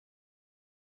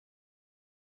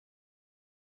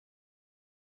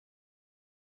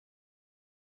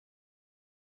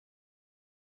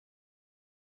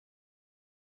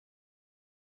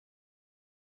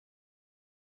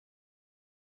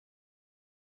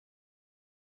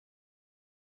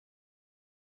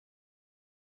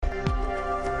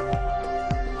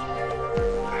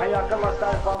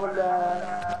استاذ فاضل،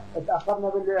 تاخرنا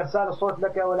بالارسال الصوت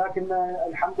لك، ولكن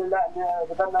الحمد لله ان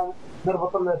قدرنا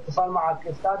نربط الاتصال معك.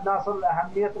 استاذ ناصر،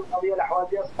 اهميه القضيه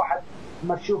الاحوازيه اصبحت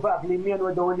مكشوفه اقليميا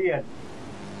ودوليا.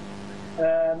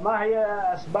 ما هي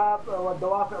اسباب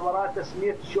والدوافع وراء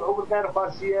تسميه الشعوب الغير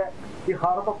فارسيه في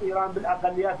خارطه ايران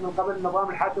بالاقليات من قبل النظام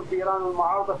الحاكم في ايران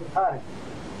والمعارضه في الخارج؟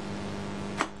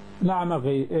 نعم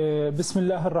أخي، بسم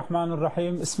الله الرحمن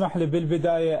الرحيم. اسمح لي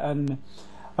بالبداية أن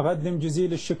أقدم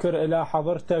جزيل الشكر إلى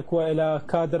حضرتك وإلى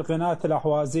كادر قناة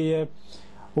الأحوازية،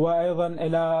 وأيضا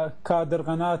إلى كادر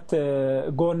قناة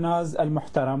جوناز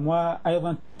المحترم،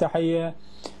 وأيضا تحية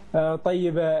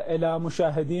طيبة إلى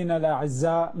مشاهدينا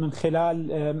الأعزاء من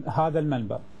خلال هذا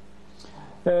المنبر.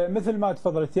 مثل ما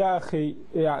تفضلت يا أخي،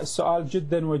 السؤال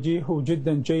جدا وجيه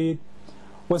وجدا جيد،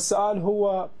 والسؤال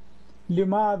هو: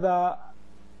 لماذا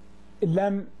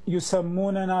لم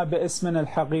يسموننا باسمنا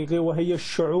الحقيقي وهي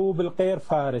الشعوب الغير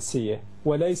فارسية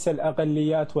وليس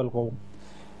الأقليات والقوم؟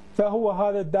 فهو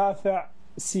هذا الدافع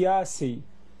سياسي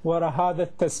وراء هذا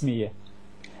التسمية.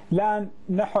 الآن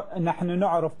نحن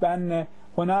نعرف بأن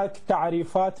هناك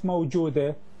تعريفات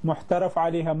موجودة محترف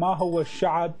عليها ما هو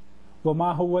الشعب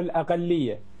وما هو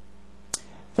الأقلية.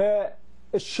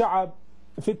 فالشعب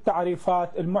في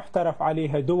التعريفات المحترف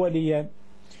عليها دوليا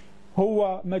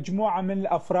هو مجموعة من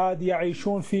الأفراد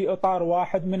يعيشون في إطار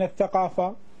واحد من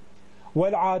الثقافة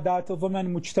والعادات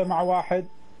ضمن مجتمع واحد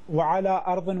وعلى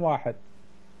أرض واحد.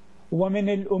 ومن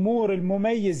الأمور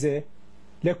المميزة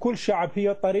لكل شعب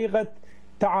هي طريقة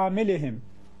تعاملهم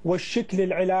والشكل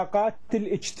العلاقات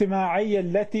الاجتماعية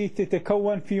التي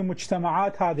تتكون في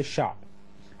مجتمعات هذا الشعب.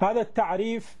 هذا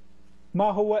التعريف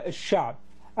ما هو الشعب.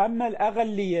 أما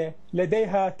الأقلية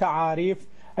لديها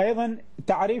تعاريف، أيضا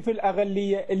تعريف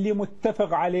الأقلية اللي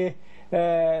متفق عليه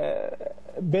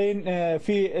بين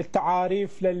في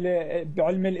التعاريف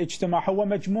بعلم الاجتماع هو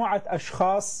مجموعة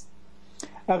أشخاص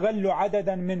أقل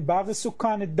عددا من باقي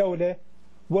سكان الدولة،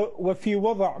 وفي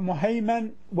وضع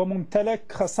مهيمن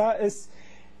وممتلك خصائص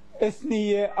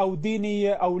إثنية أو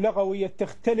دينية أو لغوية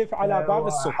تختلف على باقي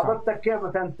السكان. حضرتك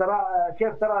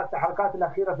كيف ترى التحركات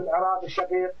الأخيرة في العراق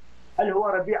الشقيق؟ هل هو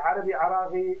ربيع عربي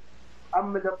عراقي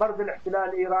أم لطرد الاحتلال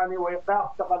الإيراني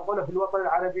وإيقاف تقلقله في الوطن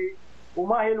العربي؟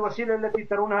 وما هي الوسيلة التي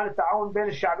ترونها للتعاون بين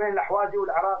الشعبين الأحوازي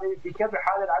والعراقي في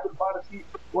كبح هذا العدو الفارسي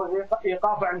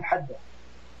وإيقافه عند حده؟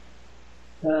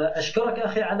 أشكرك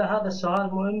أخي على هذا السؤال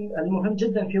المهم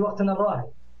جدا في وقتنا الراهن.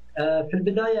 في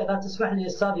البداية لا تسمح لي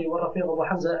أستاذي والرفيق أبو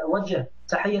حمزة أوجه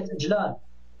تحية إجلال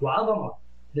وعظمة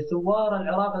لثوار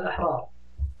العراق الأحرار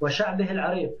وشعبه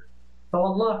العريق.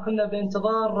 فوالله كنا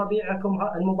بانتظار ربيعكم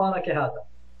المبارك هذا،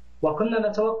 وكنا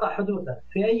نتوقع حدوثه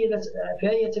في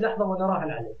أي لحظة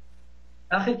ونراهن عليه.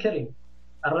 أخي الكريم،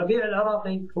 الربيع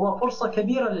العراقي هو فرصة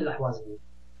كبيرة للأحوازيين،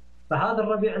 فهذا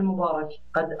الربيع المبارك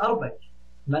قد أربك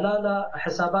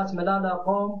حسابات ملالة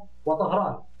قوم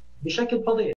وطهران بشكل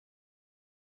فظيع.